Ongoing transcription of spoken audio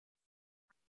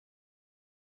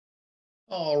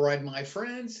All right, my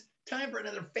friends, time for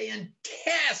another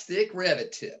fantastic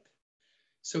Revit tip.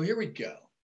 So here we go.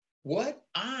 What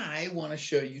I want to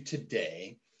show you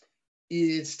today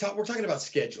is we're talking about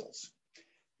schedules.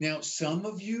 Now, some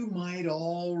of you might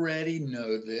already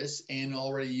know this and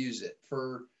already use it.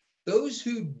 For those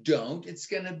who don't, it's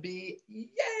going to be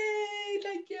yay,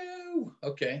 thank you.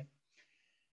 Okay.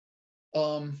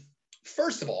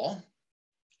 First of all,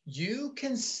 you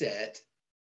can set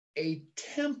a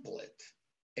template,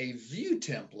 a view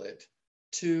template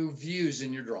to views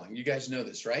in your drawing. You guys know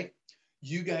this, right?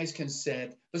 You guys can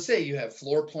set, let's say you have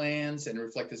floor plans and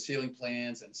reflected ceiling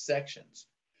plans and sections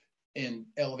and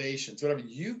elevations, whatever.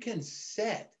 You can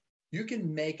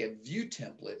make a view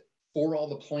template for all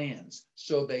the plans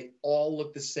so they all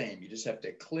look the same. You just have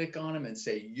to click on them and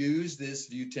say, use this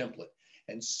view template.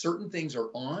 And certain things are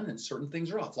on and certain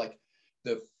things are off. Like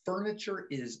the furniture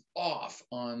is off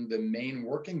on the main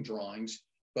working drawings,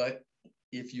 but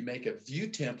if you make a view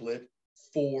template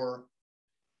for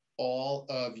all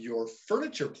of your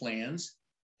furniture plans,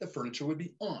 the furniture would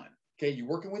be on. Okay, you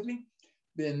working with me?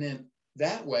 And then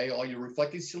that way, all your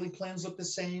reflected ceiling plans look the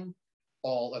same,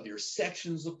 all of your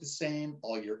sections look the same,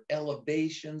 all your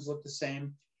elevations look the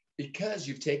same, because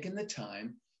you've taken the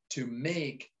time to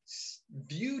make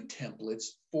view templates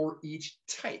for each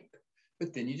type.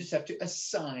 But then you just have to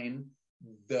assign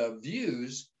the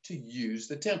views to use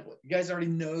the template. You guys already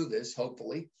know this,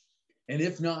 hopefully. And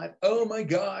if not, oh my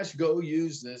gosh, go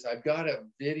use this. I've got a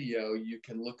video you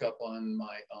can look up on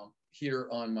my here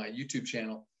on my YouTube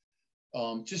channel.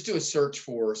 Just do a search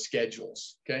for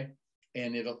schedules, okay?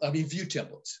 And view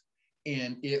templates,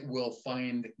 and it will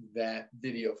find that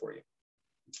video for you.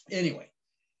 Anyway,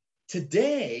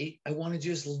 today I want to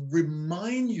just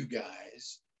remind you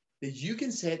guys that you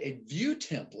can set a view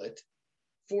template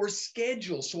for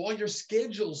schedules, so all your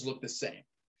schedules look the same.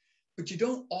 But you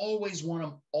don't always want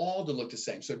them all to look the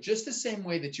same. So just the same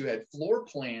way that you had floor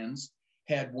plans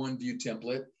had one view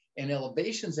template and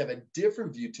elevations have a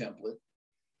different view template,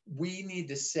 we need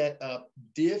to set up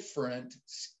different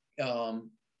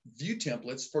view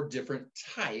templates for different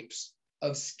types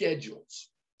of schedules.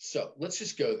 So let's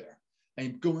just go there.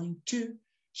 I'm going to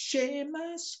share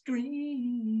my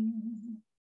screen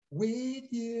with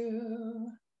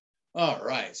you. All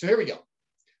right, so here we go.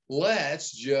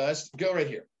 Let's just go right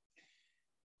here.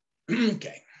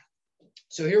 Okay,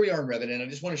 so here we are in Revit, and I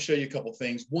just want to show you a couple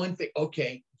things. One thing,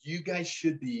 okay, you guys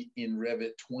should be in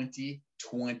Revit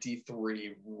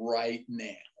 2023 right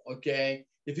now, okay?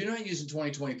 If you're not using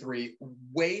 2023,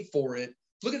 wait for it.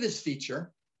 Look at this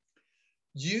feature.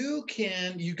 You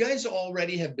guys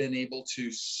already have been able to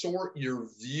sort your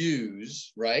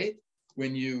views, right?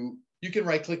 When you can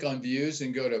right click on views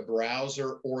and go to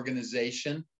browser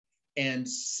organization and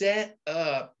set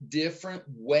up different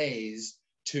ways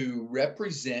to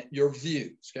represent your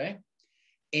views, okay?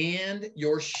 And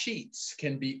your sheets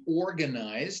can be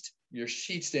organized. Your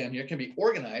sheets down here can be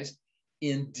organized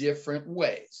in different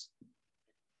ways.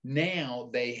 Now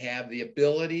they have the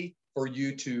ability for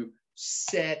you to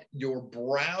set your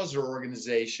browser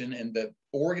organization and the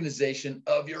organization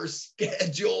of your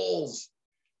schedules.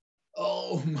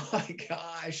 Oh my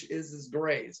gosh, this is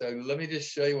great. So let me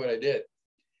just show you what I did.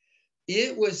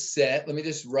 It was set, let me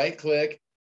just right click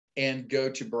and go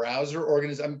to browser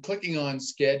organization. I'm clicking on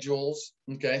schedules,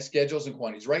 okay, schedules and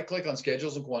quantities. Right click on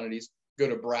schedules and quantities, go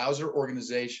to browser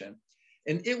organization,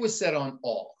 and it was set on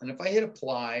all. And if I hit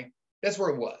apply, that's where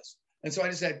it was. And so I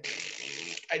just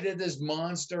I did this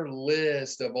monster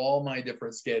list of all my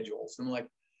different schedules. I'm like,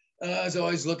 I was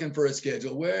always looking for a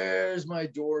schedule. Where's my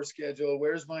door schedule?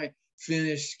 Where's my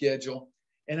finish schedule?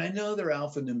 And I know they're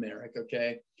alphanumeric,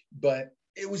 okay, but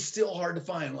it was still hard to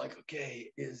find. I'm like,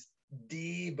 okay, is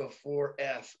D before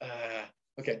F?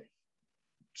 Okay,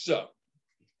 so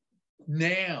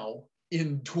now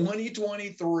in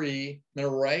 2023, I'm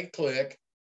gonna right click,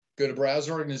 go to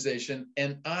browser organization,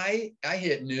 and I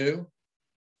hit new,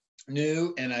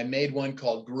 and I made one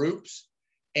called groups.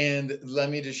 And let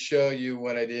me just show you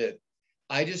what I did.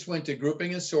 I just went to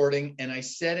grouping and sorting, and I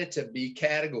set it to be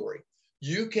category.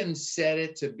 You can set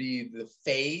it to be the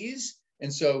phase,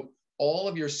 and so all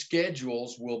of your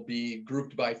schedules will be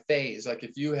grouped by phase. Like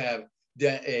if you have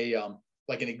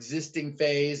like an existing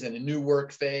phase and a new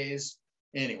work phase,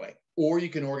 anyway, or you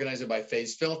can organize it by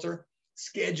phase filter,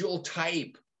 schedule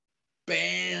type,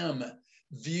 bam,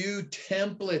 view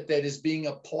template that is being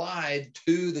applied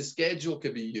to the schedule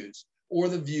could be used, or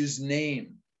the view's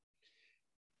name.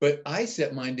 But I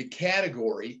set mine to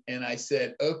category, and I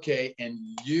said, okay, and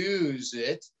use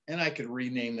it. And I could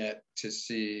rename that to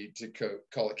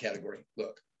call it category.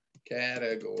 Look,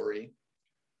 category.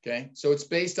 Okay, so it's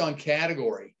based on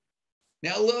category.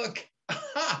 Now look,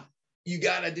 you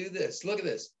got to do this. Look at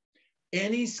this.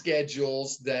 Any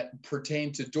schedules that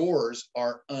pertain to doors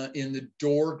are in the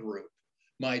door group.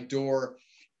 My door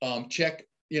check,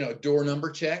 door number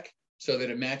check so that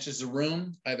it matches the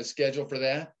room. I have a schedule for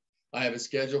that. I have a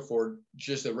schedule for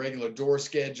just a regular door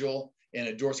schedule and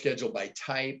a door schedule by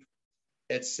type,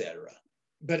 etc.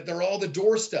 But they're all the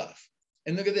door stuff.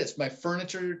 And look at this, my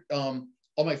furniture, all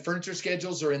my furniture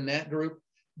schedules are in that group.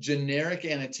 Generic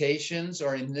annotations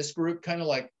are in this group, kind of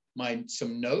like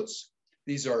some notes.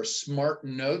 These are smart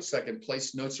notes. I can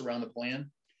place notes around the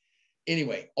plan.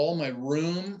 Anyway, all my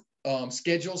room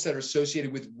schedules that are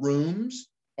associated with rooms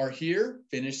are here.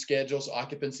 Finished schedules,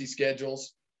 occupancy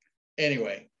schedules.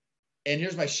 Anyway, and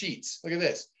here's my sheets. Look at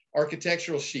this.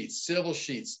 Architectural sheets, civil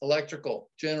sheets, electrical,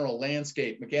 general,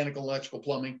 landscape, mechanical, electrical,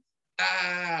 plumbing.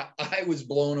 I was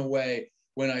blown away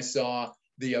when I saw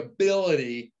the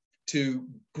ability to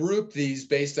group these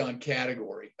based on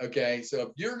category. Okay, so if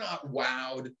you're not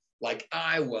wowed like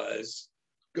I was,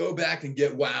 go back and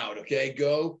get wowed. Okay,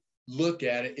 go look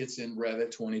at it. It's in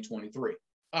Revit 2023.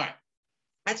 All right,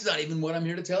 that's not even what I'm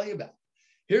here to tell you about.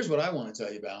 Here's what I want to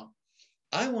tell you about.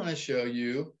 I want to show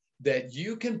you that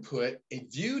you can put a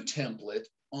view template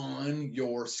on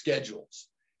your schedules.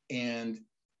 And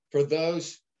for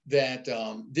those that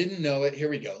didn't know it, here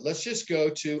we go. Let's just go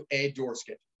to a door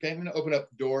schedule. Okay, I'm going to open up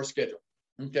door schedule.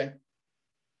 Okay.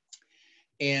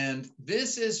 And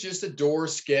this is just a door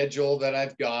schedule that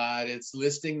I've got. It's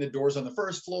listing the doors on the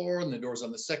first floor and the doors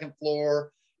on the second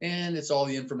floor, and it's all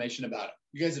the information about it.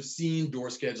 You guys have seen door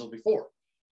schedules before.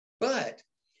 But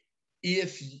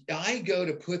if I go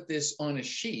to put this on a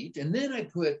sheet, and then I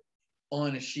put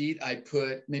on a sheet, I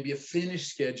put maybe a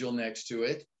finished schedule next to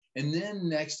it, and then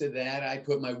next to that, I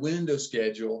put my window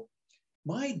schedule.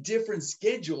 My different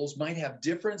schedules might have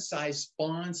different size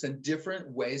fonts and different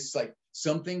ways. Like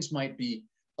some things might be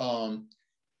what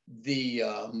do you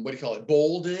call it,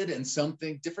 bolded, and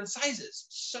something different sizes.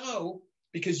 So,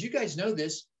 because you guys know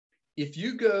this, if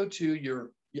you go to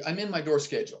I'm in my door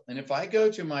schedule, and if I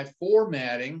go to my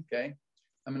formatting, okay,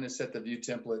 I'm going to set the view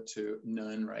template to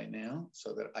none right now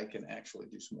so that I can actually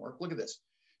do some work. Look at this.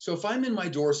 So if I'm in my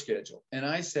door schedule and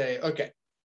I say, okay,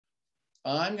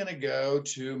 I'm going to go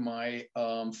to my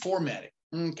formatting.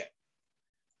 Okay.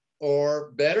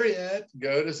 Or better yet,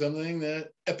 go to something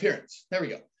that appearance. There we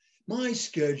go. My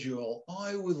schedule.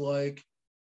 I would like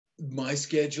my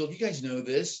schedule. You guys know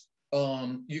this.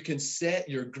 You can set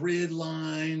your grid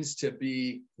lines to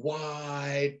be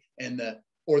wide and the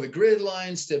grid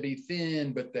lines to be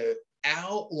thin, but the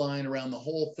outline around the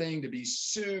whole thing to be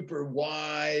super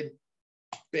wide.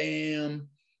 Bam.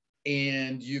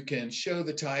 And you can show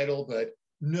the title, but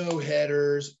no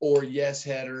headers or yes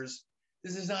headers.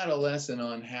 This is not a lesson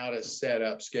on how to set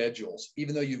up schedules,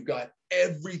 even though you've got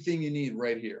everything you need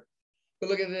right here. But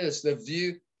look at this,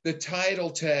 the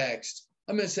title text.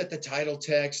 I'm going to set the title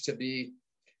text to be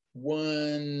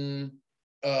 3/16,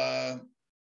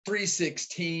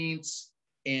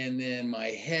 and then my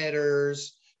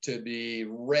headers to be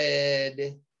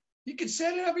red. You can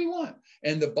set it however you want.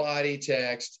 And the body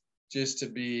text just to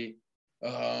be,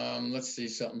 let's see,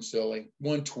 something silly,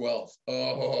 112.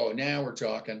 Oh, now we're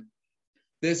talking.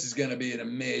 This is going to be an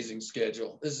amazing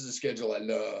schedule. This is a schedule I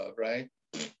love, right?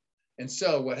 And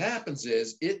so what happens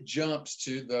is it jumps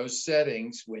to those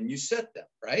settings when you set them,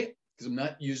 right? Because I'm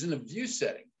not using a view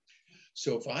setting.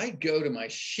 So if I go to my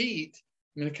sheet,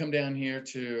 I'm going to come down here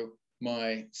to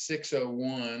my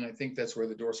 601. I think that's where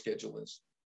the door schedule is.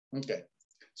 Okay.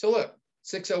 So look,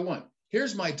 601.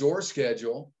 Here's my door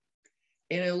schedule.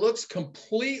 And it looks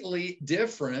completely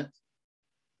different.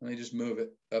 Let me just move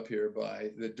it up here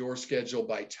by the door schedule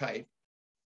by type.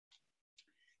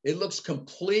 It looks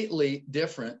completely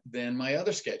different than my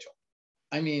other schedule.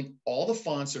 I mean, all the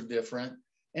fonts are different,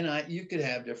 and you could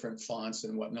have different fonts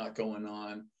and whatnot going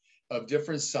on of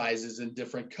different sizes and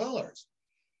different colors.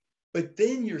 But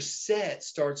then your set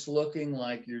starts looking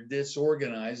like you're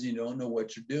disorganized. You don't know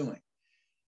what you're doing.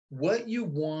 What you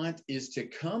want is to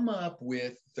come up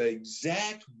with the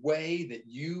exact way that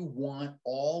you want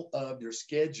all of your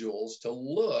schedules to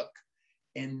look,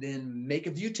 and then make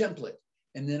a view template,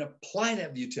 and then apply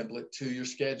that view template to your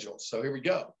schedule. So here we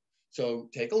go. So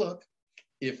take a look.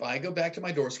 If I go back to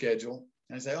my door schedule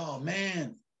and I say, oh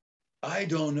man, I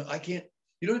don't know, I can't,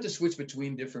 you don't have to switch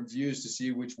between different views to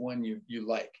see which one you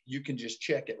like. You can just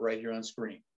check it right here on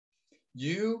screen.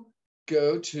 You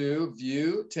go to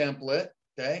view template,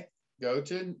 okay? Go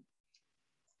to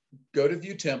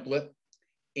view template,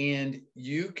 and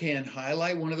you can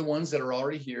highlight one of the ones that are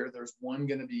already here. There's one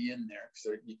going to be in there,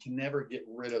 so you can never get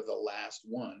rid of the last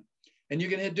one. And you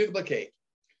can hit duplicate.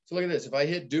 So look at this. If I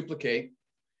hit duplicate,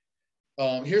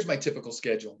 here's my typical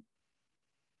schedule.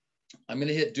 I'm going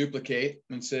to hit duplicate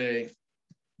and say,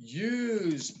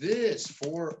 use this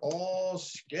for all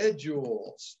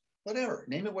schedules, whatever,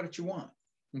 name it what you want.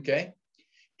 Okay.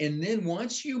 And then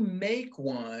once you make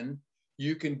one,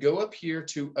 you can go up here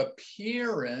to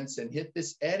appearance and hit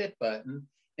this edit button.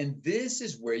 And this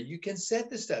is where you can set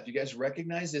the stuff. You guys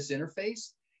recognize this interface?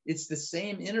 It's the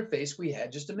same interface we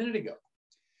had just a minute ago.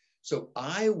 So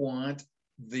I want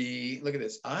look at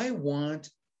this. I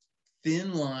want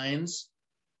thin lines.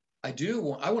 I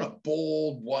want a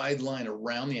bold, wide line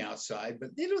around the outside,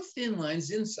 but little thin lines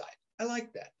inside. I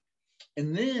like that.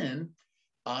 And then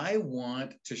I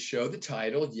want to show the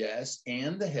title, yes,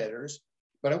 and the headers,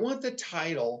 but I want the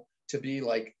title to be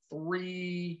like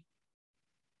 3/16,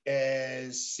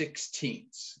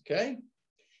 okay?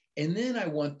 And then I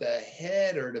want the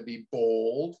header to be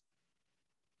bold.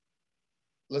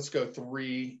 Let's go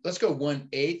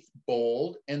 1/8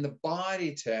 bold, and the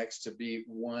body text to be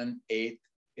 1/8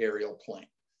 Arial plain.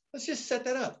 Let's just set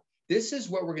that up. This is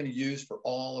what we're going to use for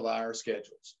all of our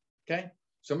schedules. Okay.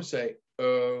 So I'm going to say,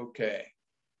 okay.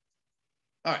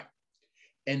 All right.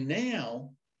 And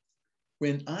now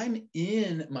when I'm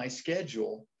in my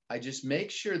schedule, I just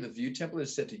make sure the view template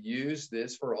is set to use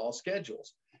this for all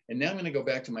schedules. And now I'm going to go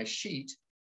back to my sheet,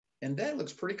 and that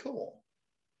looks pretty cool.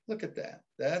 Look at that.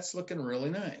 That's looking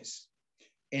really nice.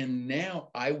 And now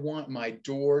I want my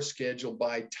door schedule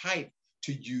by type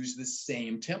to use the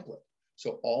same template.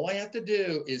 So all I have to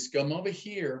do is come over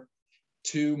here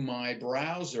to my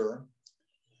browser,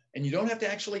 and you don't have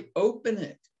to actually open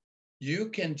it. You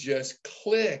can just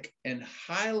click and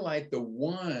highlight the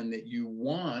one that you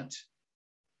want,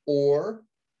 or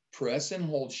press and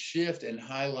hold Shift and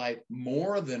highlight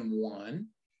more than one.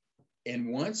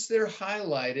 And once they're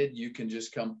highlighted, you can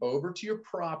just come over to your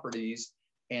properties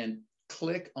and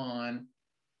click on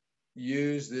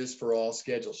use this for all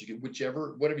schedules. You can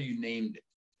whatever you named it.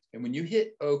 And when you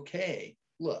hit OK,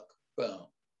 look, boom,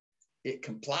 it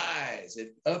complies,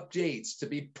 it updates to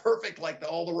be perfect like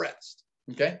all the rest.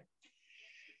 Okay.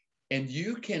 And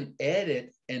you can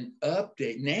edit and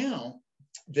update. Now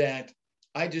that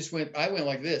I went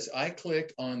like this. I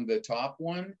clicked on the top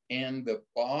one and the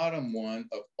bottom one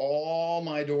of all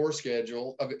my door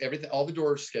schedule, of everything, all the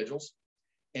door schedules.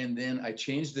 And then I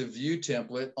changed the view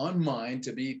template on mine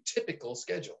to be typical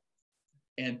schedule.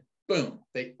 And boom,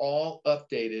 they all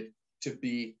updated to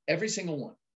be every single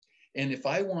one. And if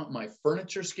I want my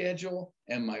furniture schedule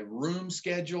and my room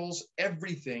schedules,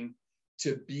 everything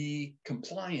to be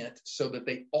compliant so that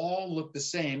they all look the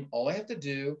same, all I have to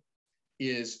do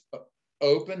is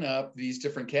open up these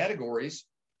different categories,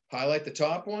 highlight the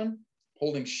top one,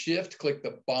 holding Shift, click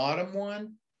the bottom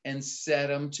one, and set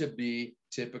them to be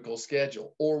typical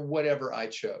schedule or whatever I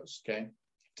chose, okay,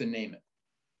 to name it.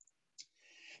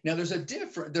 Now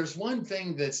there's one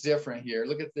thing that's different here.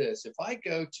 Look at this. If I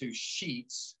go to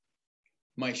Sheets,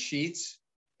 my Sheets,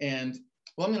 and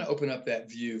well, I'm going to open up that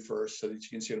view first so that you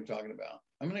can see what I'm talking about.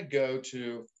 I'm going to go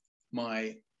to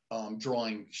my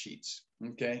drawing sheets,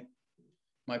 okay?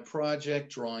 My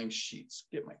project drawing sheets.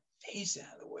 Get my face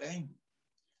out of the way.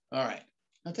 All right,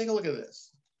 now take a look at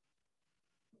this.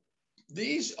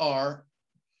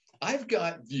 I've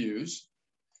got views,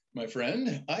 my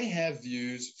friend. I have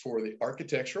views for the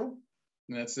architectural,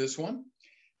 and that's this one,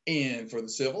 and for the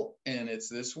civil, and it's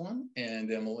this one, and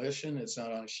demolition, it's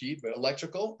not on a sheet, but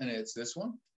electrical, and it's this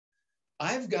one.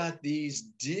 I've got these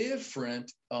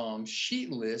different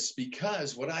sheet lists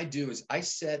because what I do is I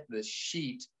set the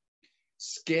sheet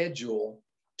schedule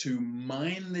to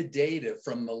mine the data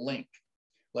from the link.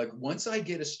 Like once I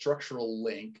get a structural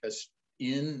link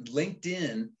linked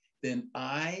in, then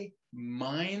I've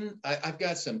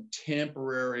got some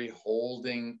temporary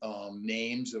holding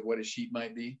names of what a sheet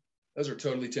might be. Those are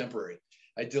totally temporary.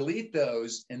 I delete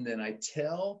those, and then I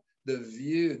tell the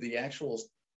view, the actual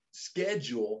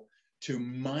schedule, to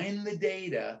mine the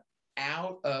data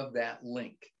out of that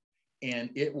link.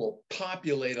 And it will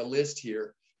populate a list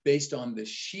here based on the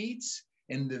sheets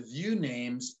and the view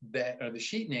names that are the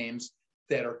sheet names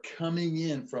that are coming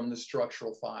in from the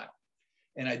structural file.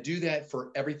 And I do that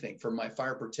for everything, for my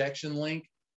fire protection link,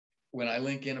 when I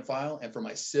link in a file, and for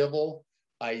my civil,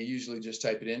 I usually just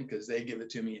type it in because they give it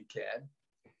to me in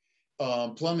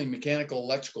CAD. Plumbing, mechanical,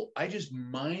 electrical, I just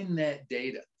mine that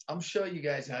data. I'm showing you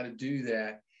guys how to do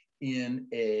that in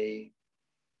a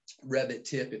Revit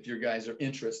tip if you guys are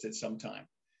interested sometime.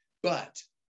 But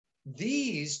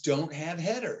these don't have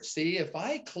headers. See, if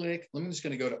I click, I'm just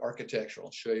going to go to architectural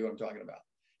and show you what I'm talking about.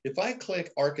 If I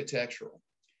click architectural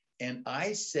and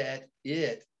I set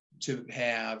it to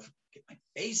have, get my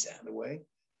face out of the way,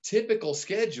 typical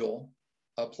schedule,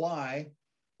 apply.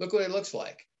 Look what it looks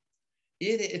like.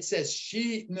 It says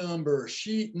sheet number,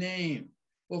 sheet name.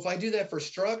 Well, if I do that for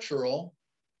structural,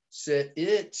 set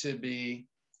it to be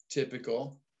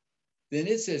typical, then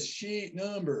it says sheet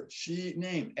number, sheet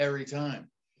name every time.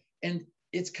 And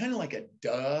it's kind of like a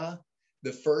duh.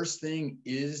 The first thing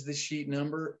is the sheet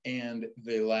number, and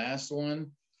the last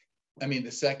one,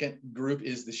 the second group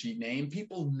is the sheet name.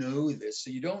 People know this,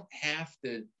 so you don't have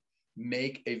to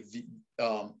make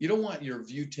you don't want your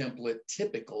view template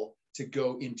typical to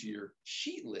go into your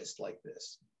sheet list like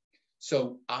this.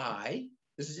 So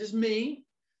this is just me,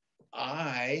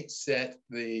 I set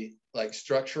the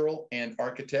structural and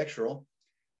architectural.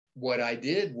 What I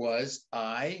did was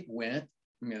I went,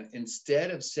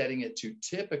 instead of setting it to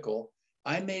typical,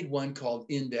 I made one called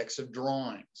index of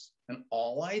drawings. And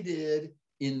all I did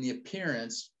in the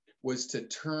appearance was to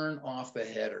turn off the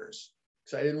headers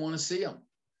because I didn't want to see them.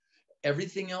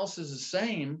 Everything else is the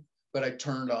same, but I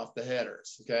turned off the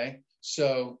headers, okay?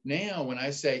 So now when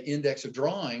I say index of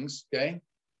drawings, okay,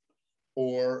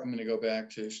 or I'm going to go back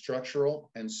to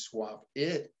structural and swap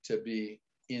it to be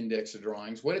index of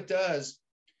drawings, what it does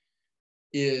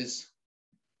is,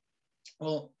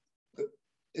 well,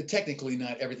 technically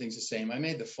not everything's the same. I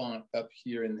made the font up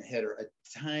here in the header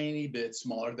a tiny bit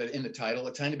smaller, in the title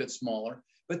a tiny bit smaller,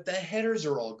 but the headers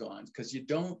are all gone because you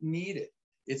don't need it.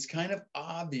 It's kind of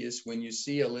obvious when you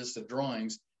see a list of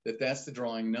drawings that that's the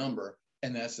drawing number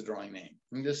and that's the drawing name.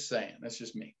 I'm just saying, that's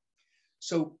just me.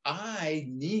 So I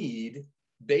need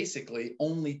basically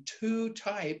only two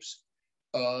types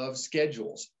of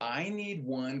schedules. I need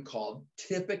one called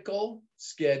typical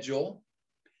schedule,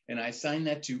 and I assign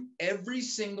that to every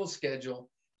single schedule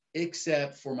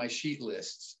except for my sheet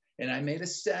lists. And I made a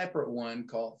separate one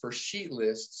called for sheet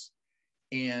lists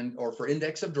or for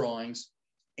index of drawings,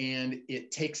 and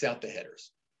it takes out the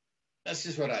headers. That's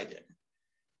just what I did.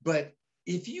 But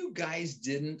if you guys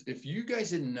didn't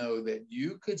know that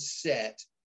you could set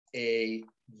a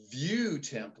view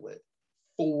template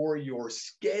for your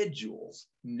schedules,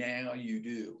 now you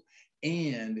do.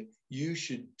 And you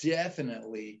should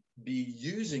definitely be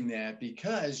using that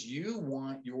because you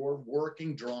want your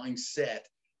working drawing set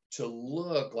to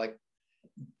look like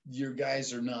your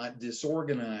guys are not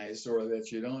disorganized or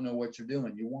that you don't know what you're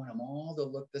doing. You want them all to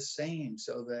look the same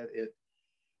so that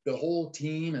the whole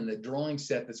team and the drawing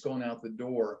set that's going out the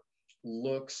door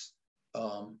looks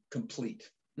complete,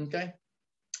 okay?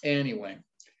 Anyway,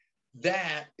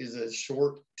 that is a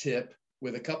short tip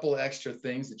with a couple of extra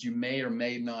things that you may or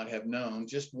may not have known.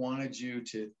 Just wanted you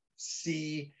to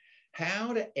see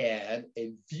how to add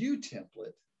a view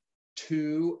template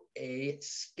to a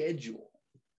schedule.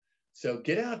 So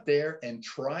get out there and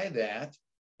try that.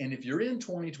 And if you're in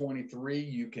 2023,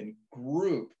 you can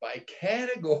group by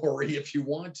category, if you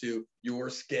want to, your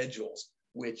schedules,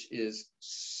 which is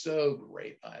so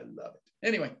great. I love it.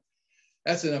 Anyway,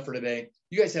 that's enough for today.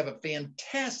 You guys have a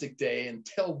fantastic day.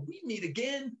 Until we meet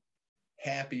again,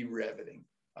 happy Reviting.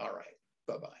 All right.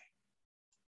 Bye-bye.